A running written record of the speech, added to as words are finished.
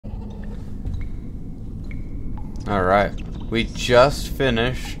Alright, we just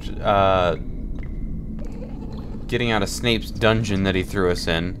finished getting out of Snape's dungeon that he threw us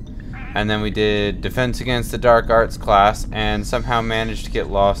in. And then we did Defense Against the Dark Arts class and somehow managed to get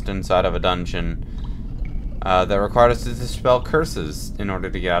lost inside of a dungeon that required us to dispel curses in order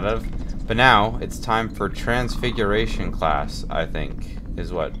to get out of. But now, it's time for Transfiguration class, I think,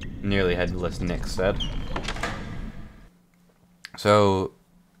 is what Nearly Headless Nick said. So,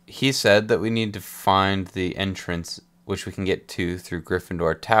 he said that we need to find the entrance, which we can get to through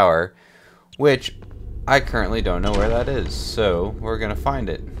Gryffindor Tower, which I currently don't know where that is, so we're gonna find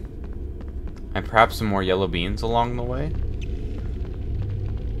it. And perhaps some more yellow beans along the way.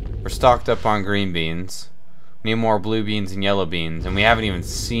 We're stocked up on green beans. We need more blue beans and yellow beans, and we haven't even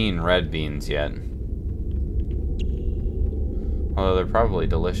seen red beans yet. Although they're probably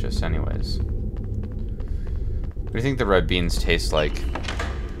delicious anyways. What do you think the red beans taste like?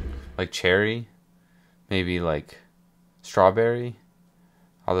 Like cherry? Maybe like strawberry?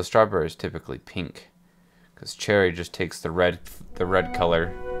 Although strawberry is typically pink, because cherry just takes the red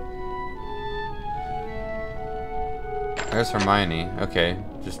color. There's Hermione. Okay,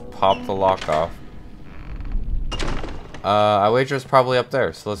 just pop the lock off. I wager it's probably up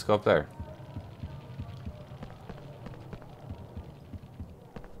there, so let's go up there.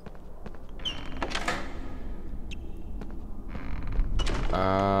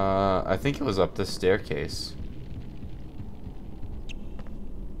 I think it was up this staircase.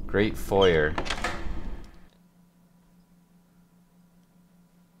 Great foyer.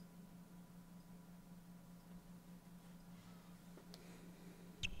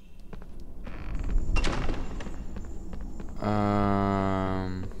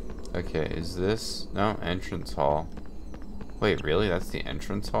 Okay, is this... No, entrance hall. Wait, really? That's the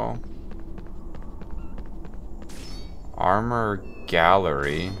entrance hall? Armor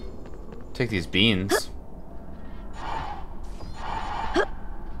gallery. Take these beans.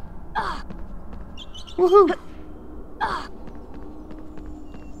 Woohoo!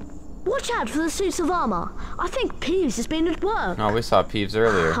 Watch out for the suits of armor. I think Peeves has been at work. Oh, we saw Peeves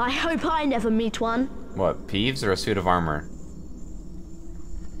earlier. I hope I never meet one. What, Peeves or a suit of armor?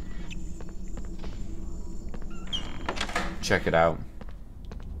 Check it out.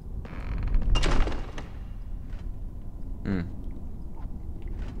 Hmm.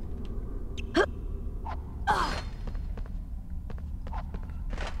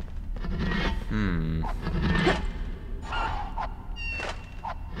 Hmm.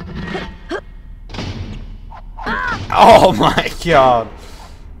 Oh my god!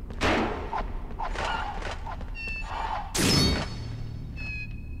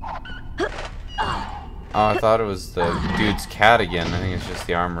 Oh, I thought it was the dude's cat again. I think it's just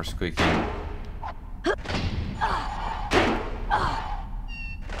the armor squeaking.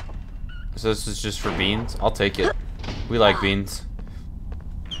 So this is just for beans? I'll take it. We like beans.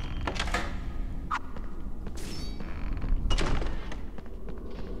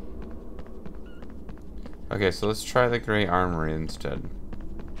 Okay, so let's try the gray armory instead.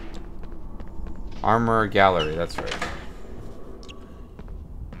 Armor gallery, that's right.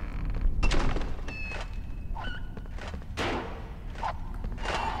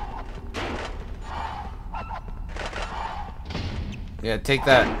 Yeah, take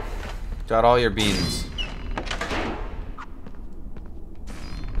that. Got all your beans.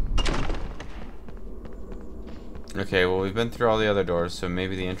 Okay, well we've been through all the other doors, so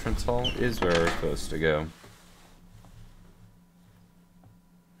maybe the entrance hall is where we're supposed to go.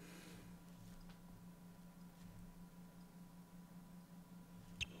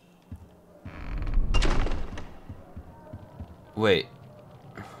 Wait.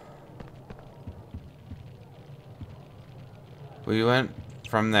 We went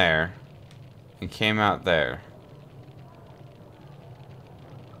from there and came out there.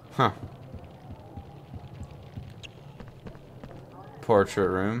 Huh. Portrait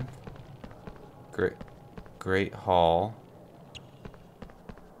room. Great hall.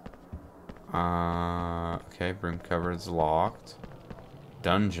 Okay, broom cupboard's locked.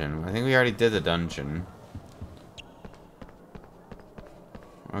 Dungeon. I think we already did the dungeon.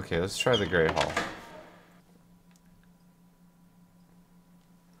 Okay, let's try the Great Hall.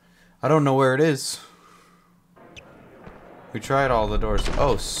 I don't know where it is. We tried all the doors.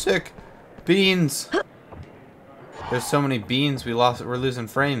 Oh, sick! Beans! There's so many beans, we're losing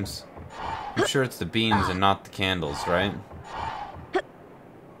frames. I'm sure it's the beans and not the candles, right?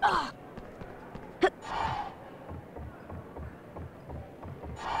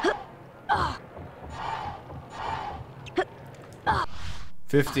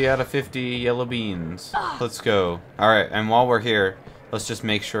 $50 out of 50 yellow beans. Let's go. Alright, and while we're here, let's just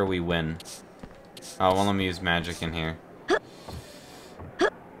make sure we win. Oh, well, let me use magic in here.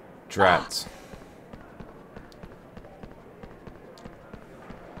 Drats.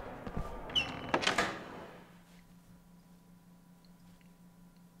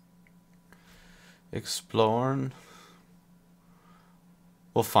 Exploring.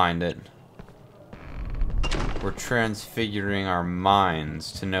 We'll find it. We're transfiguring our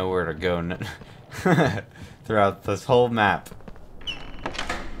minds to know where to go throughout this whole map.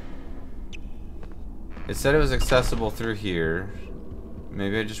 It said it was accessible through here.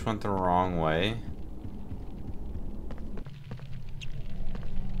 Maybe I just went the wrong way.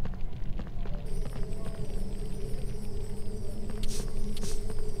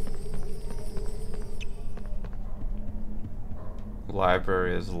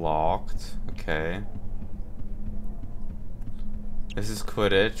 Library is locked. Okay. This is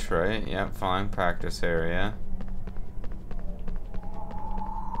Quidditch, right? Yep, fine. Practice area.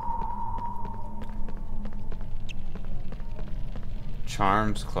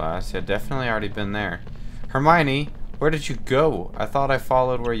 Charms class. Yeah, definitely already been there. Hermione, where did you go? I thought I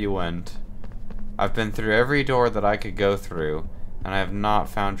followed where you went. I've been through every door that I could go through, and I have not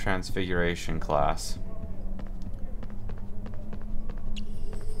found Transfiguration class.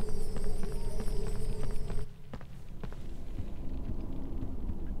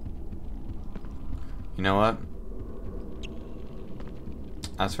 You know what?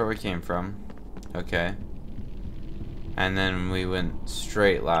 That's where we came from. Okay. And then we went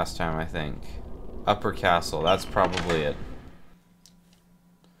straight last time, I think. Upper Castle. That's probably it.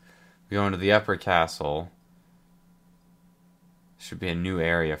 We go into the Upper Castle. Should be a new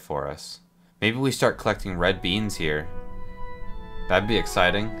area for us. Maybe we start collecting red beans here. That'd be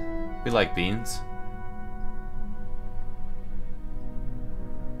exciting. We like beans.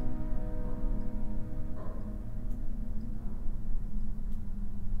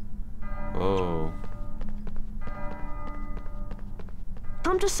 Oh.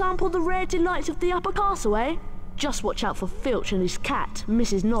 Time to sample the rare delights of the Upper Castle, eh? Just watch out for Filch and his cat,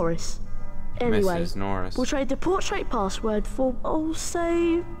 Mrs. Norris. Anyway, Mrs. Norris. we'll trade the portrait password for, I'll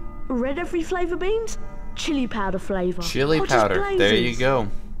say, red every flavour beans? Chili powder flavour. Chili Or just powder. There you blazes. go.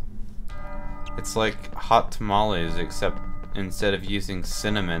 It's like hot tamales, except instead of using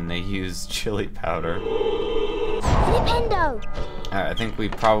cinnamon, they use chili powder. Flipendo! I think we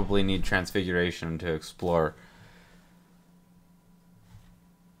probably need Transfiguration to explore.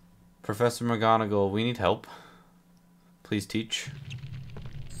 Professor McGonagall, we need help. Please teach.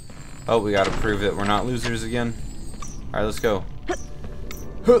 Oh, we gotta prove that we're not losers again. Alright, let's go.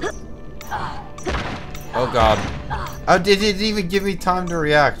 Oh god. Oh, did it even give me time to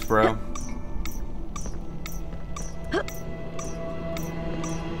react, bro?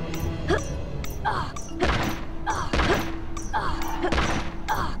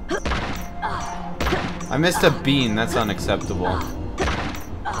 I missed a bean, that's unacceptable.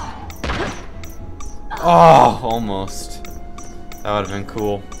 Oh, almost. That would have been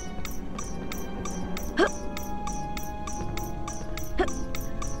cool.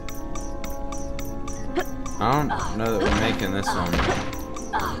 I don't know that we're making this one.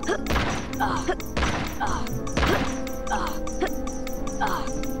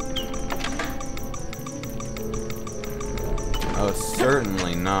 Oh,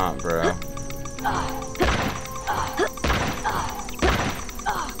 certainly not, bro.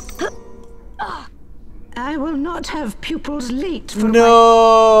 I will not have pupils late for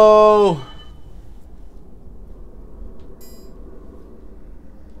No!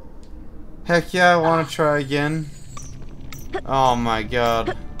 Heck yeah, I want to try again. Oh my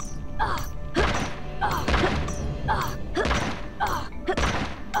god.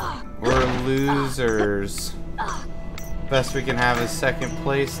 We're losers. Best we can have is second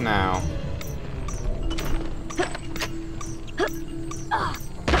place now.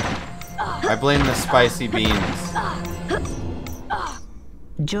 I blame the spicy beans.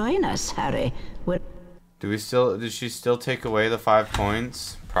 Join us, Harry. Did she still take away the 5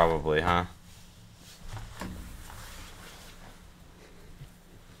 points? Probably, huh?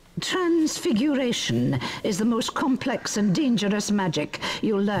 Transfiguration is the most complex and dangerous magic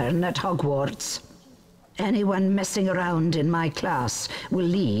you'll learn at Hogwarts. Anyone messing around in my class will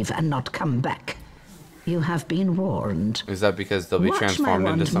leave and not come back. You have been warned. Is that because they'll be Watch transformed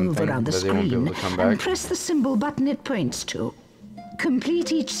my into wand move something around the that they won't be able to screen come and back? press the symbol button it points to.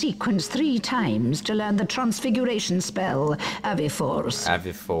 Complete each sequence 3 times to learn the transfiguration spell, Avifors.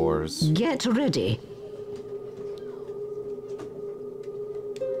 Avifors. Get ready.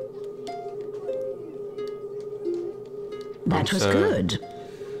 That was so- good.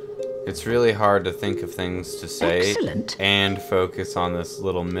 It It's really hard to think of things to say Excellent. and focus on this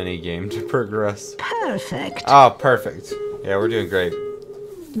little mini game to progress. Perfect. Oh, perfect. Yeah, we're doing great.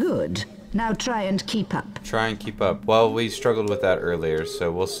 Good. Now try and keep up. Try and keep up. Well, we struggled with that earlier, so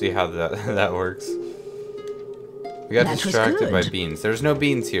we'll see how that that works. We got distracted by beans. There's no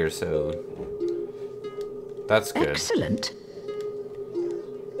beans here, so that's good. Excellent.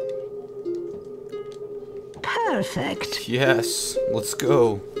 Perfect. Yes, let's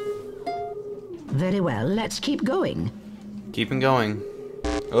go. Very well, let's keep going. Keeping going.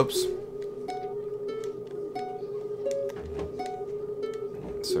 Oops.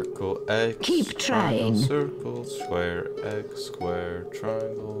 Circle X. Keep trying. Circle, square, X, square,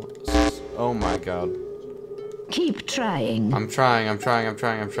 triangle. Oh my god. Keep trying. I'm trying.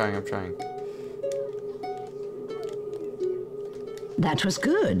 That was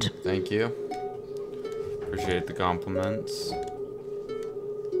good. Thank you. Appreciate the compliments.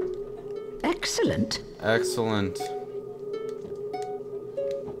 Excellent. Excellent.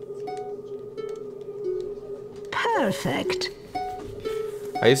 Perfect.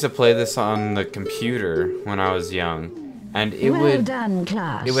 I used to play this on the computer when I was young, and it Well done,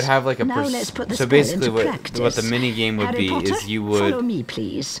 class. it would have like a now let's put the so spell basically into what practice. the mini game would Harry be Potter, is you follow would me,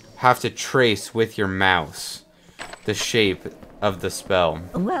 please. have to trace with your mouse the shape of the spell.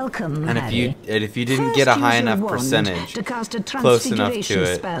 Welcome, And Harry. if you didn't First get a use high your enough wand percentage to cast a close enough transfiguration to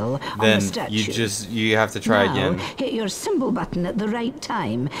it, spell on then the statue. you have to try now, again. hit your symbol button at the right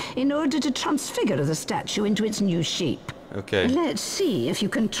time in order to transfigure the statue into its new shape. Okay. Let's see if you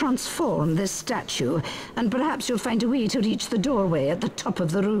can transform this statue, and perhaps you'll find a way to reach the doorway at the top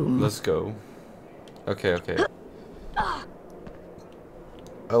of the room. Let's go. Okay, okay.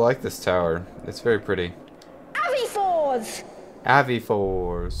 I like this tower. It's very pretty. Avifors!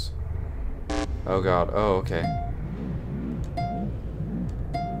 Avifors. Oh god. Oh, okay.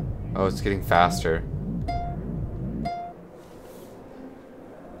 Oh, it's getting faster.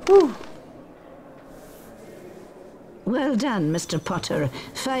 Whew. Well done, Mr. Potter.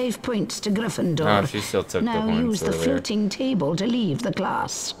 5 points to Gryffindor. Oh, she still took now the use points the earlier. floating table to leave the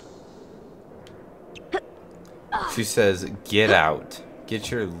class. She says, get out.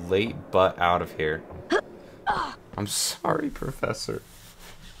 Get your late butt out of here. I'm sorry, Professor.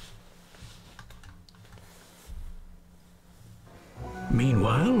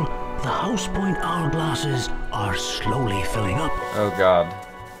 Meanwhile, the House Point hourglasses are slowly filling up. Oh god.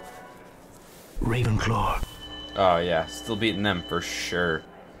 Ravenclaw. Oh yeah, still beating them for sure.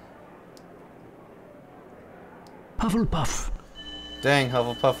 Hufflepuff. Dang,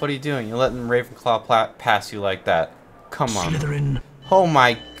 Hufflepuff, what are you doing? You're letting Ravenclaw pass you like that. Come on. Slytherin. Oh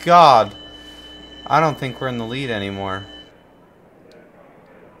my god. I don't think we're in the lead anymore.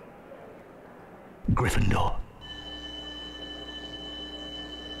 Gryffindor.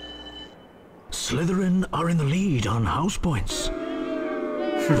 Slytherin are in the lead on house points.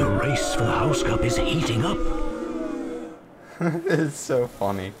 The race for the House Cup is heating up. It's so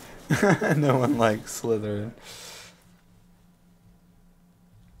funny. No one likes Slytherin.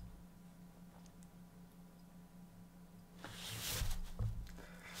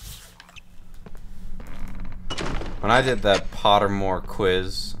 When I did that Pottermore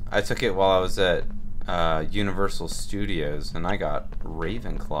quiz, I took it while I was at Universal Studios, and I got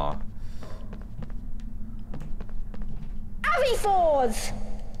Ravenclaw. Avifors!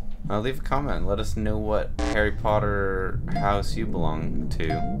 Leave a comment. Let us know what Harry Potter house you belong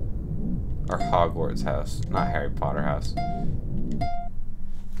to. Or Hogwarts house, not Harry Potter house.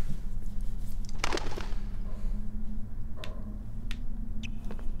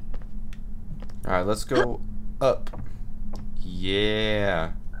 Alright, let's go up.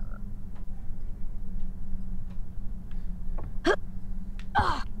 Yeah.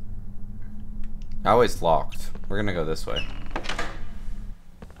 Oh, it's locked. We're gonna go this way.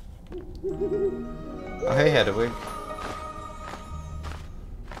 Oh, hey, Hedwig.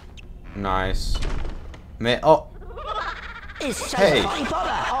 Nice. Oh! It's Hey. Potty Potter.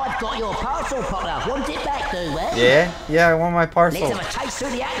 I've got your parcel, Potter. Want it back, do we? Yeah? Yeah, I want my parcel. Let's have a taste through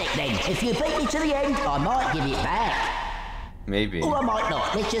the attic then. If you beat me to the end, I might give it back. Maybe. Or I might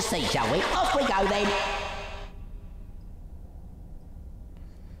not. Let's just see, shall we? Off we go then.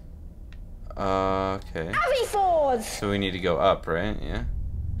 Okay. Avifors! So we need to go up, right? Yeah.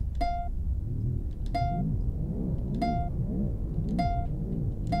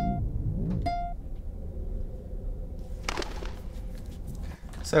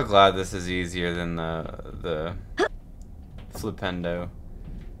 So glad this is easier than the Flipendo.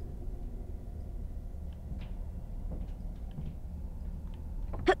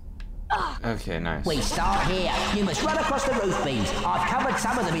 Okay, nice. We start here. You must run across the roof beams. I've covered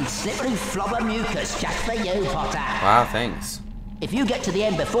some of them in slippery flobber mucus just for you, Potter. Wow, thanks. If you get to the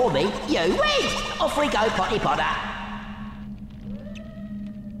end before me, you win! Off we go, Potty Potter.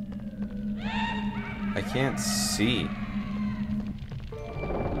 I can't see.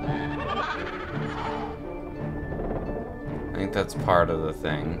 I think that's part of the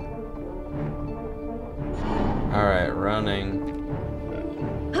thing. Alright, running.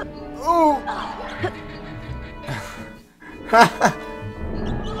 Oh!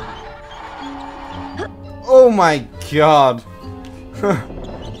 Oh my god!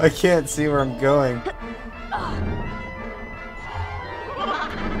 I can't see where I'm going.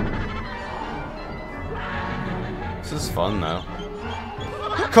 This is fun though.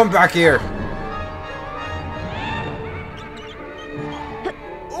 Come back here!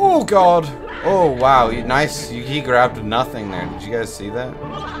 Oh god! Oh wow, nice. He grabbed nothing there. Did you guys see that?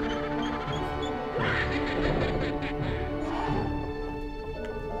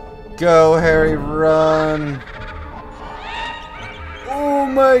 Go, Harry, run! Oh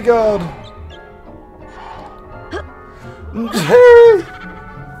my god! Harry!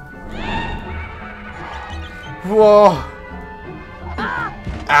 Whoa!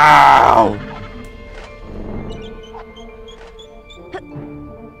 Ow!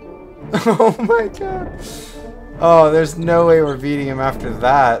 Oh my god! Oh, there's no way we're beating him after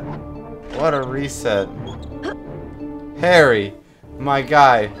that. What a reset. Harry, my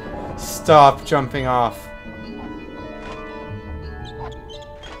guy, stop jumping off.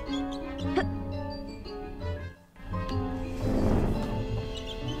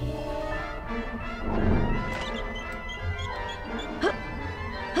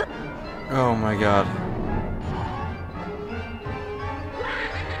 Oh my god.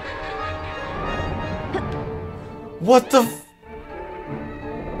 What the f-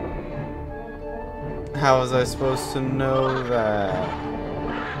 How was I supposed to know that?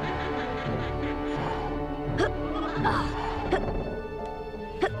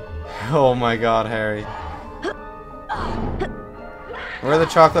 Oh my god, Harry. Where are the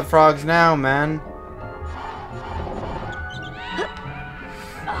chocolate frogs now, man?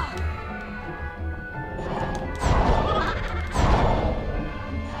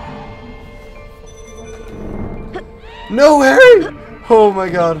 No, Harry! Oh my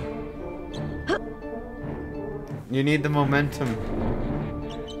god. You need the momentum.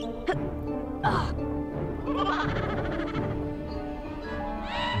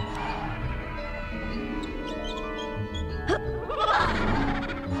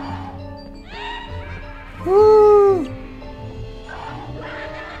 Woo!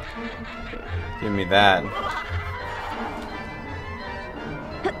 Give me that.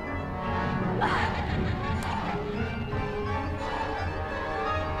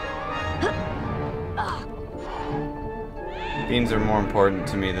 Beans are more important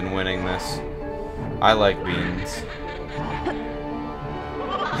to me than winning this. I like beans.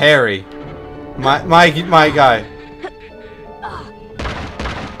 Harry, my guy.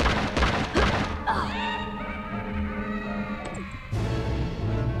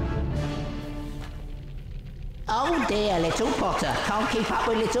 Oh dear, little Potter. Can't keep up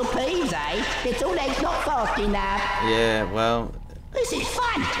with little Peeves, eh? Little leg's not fast enough. Yeah, well. This is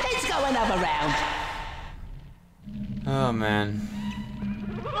fun. Let's go another round. Oh man.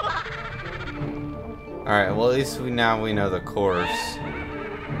 Alright, well at least we know the course.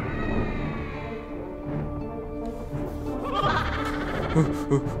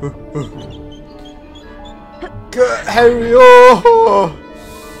 Good, Harry! Oh!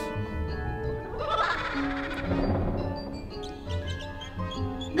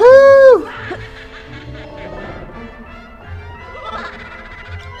 Woo!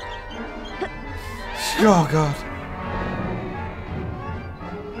 Oh god.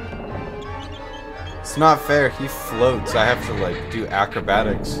 It's not fair, he floats. I have to like do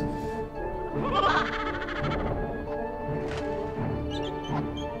acrobatics.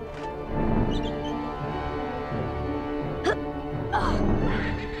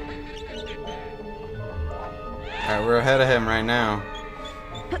 Alright, we're ahead of him right now.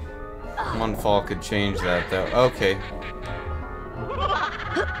 One fall could change that though. Okay.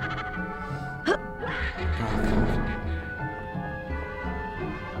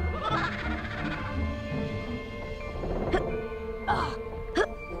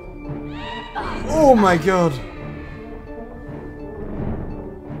 Oh my god!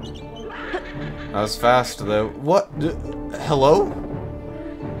 That was fast though. What? Hello?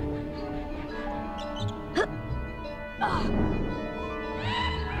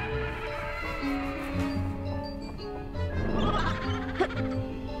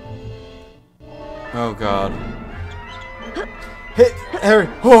 Oh god. Hit Harry!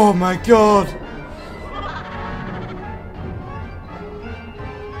 Oh my god!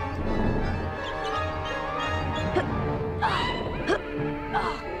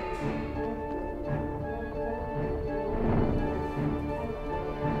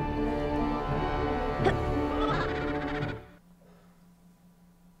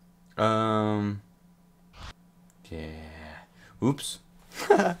 Yeah. Oops.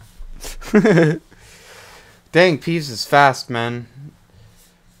 Dang, Peeves is fast, man.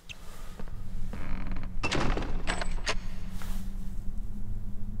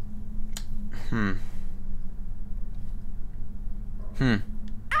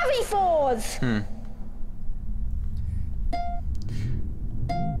 Avifords!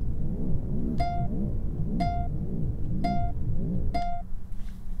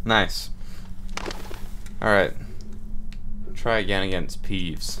 Nice. Alright. Try again against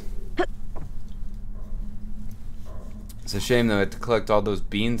Peeves. It's a shame though I had to collect all those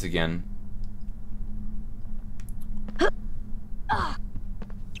beans again.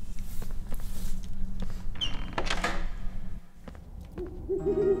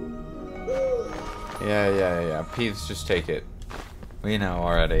 Yeah. Peeves, just take it. We know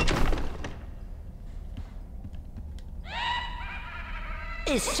already.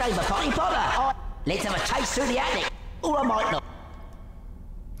 It's Shaver Potty Potter. Let's have a chase through the attic. Or I might not.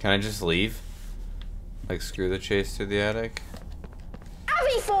 Can I just leave? Like, screw the chase through the attic?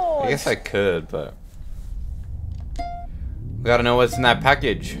 Avifords! I guess I could, but... we gotta know what's in that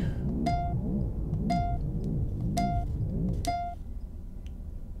package.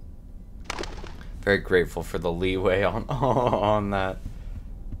 Very grateful for the leeway on that.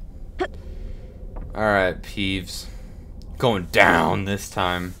 Alright, Peeves. Going down this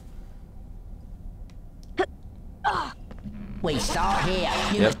time. We start here.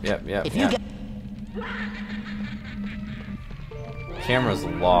 Yep. If you get... Camera's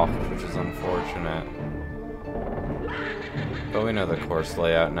locked, which is unfortunate. But we know the course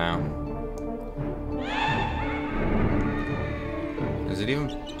layout now. Is it even...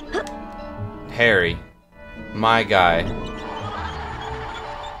 Harry. My guy.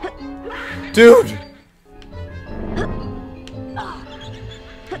 Dude!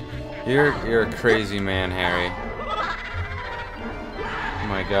 You're a crazy man, Harry. Oh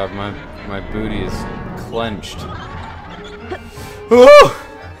my god, my booty is clenched. Oh,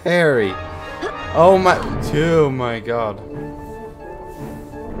 Harry. Oh my god.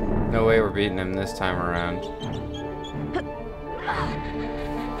 No way we're beating him this time around.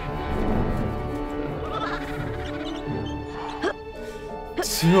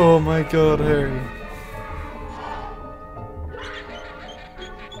 Oh my god, Harry.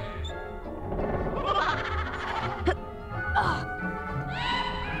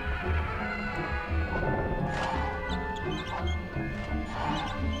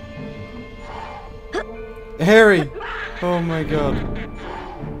 Harry! Oh my god.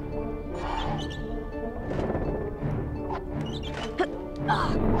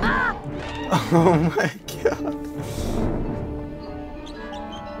 Oh my god.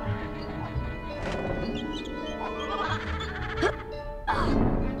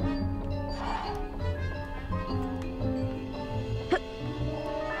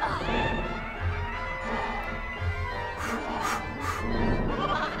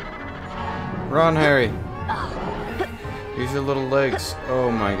 Run, Harry. Use your little legs. Oh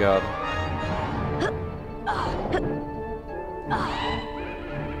my god.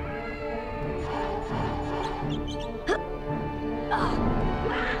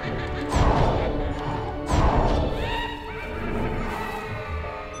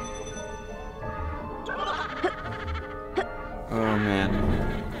 Oh man.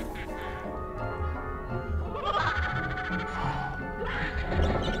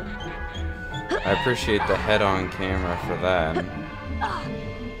 I appreciate the head-on camera for that.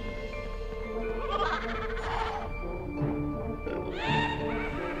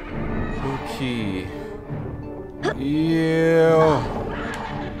 Okay. Yeah.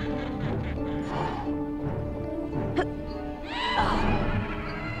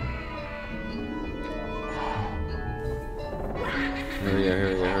 Here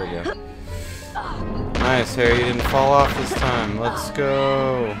we go. Nice, Harry, you didn't fall off this time. Let's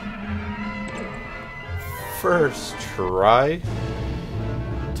go. First try?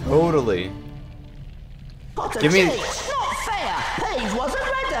 Totally. Give me... It's not fair. Peeves wasn't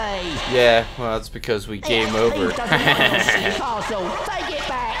ready. Yeah, well, that's because we game over. Peeves doesn't want your sea castle. Take it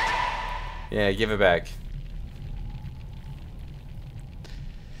back. Yeah, give it back.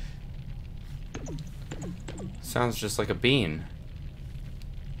 Sounds just like a bean.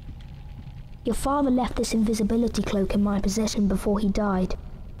 Your father left this invisibility cloak in my possession before he died.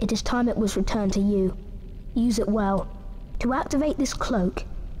 It is time it was returned to you. Use it well. To activate this cloak,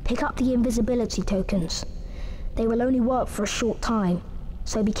 pick up the invisibility tokens. They will only work for a short time,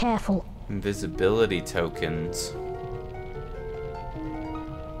 so be careful. Invisibility tokens.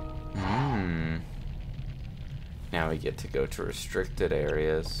 Now we get to go to restricted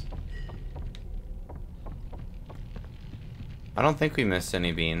areas. I don't think we missed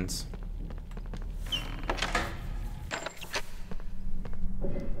any beans.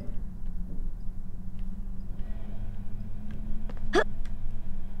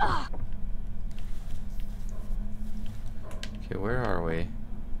 Okay, where are we?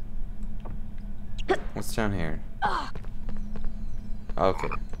 What's down here? Okay.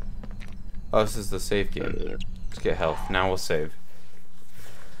 Oh, this is the save game. Let's get health. Now we'll save.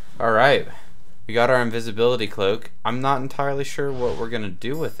 Alright. We got our invisibility cloak. I'm not entirely sure what we're gonna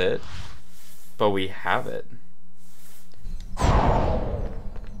do with it, but we have it.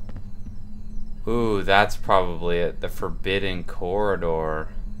 Ooh, that's probably it. The Forbidden Corridor.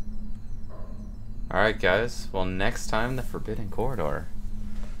 Alright guys, well next time, the Forbidden Corridor.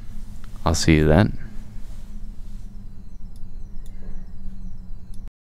 I'll see you then.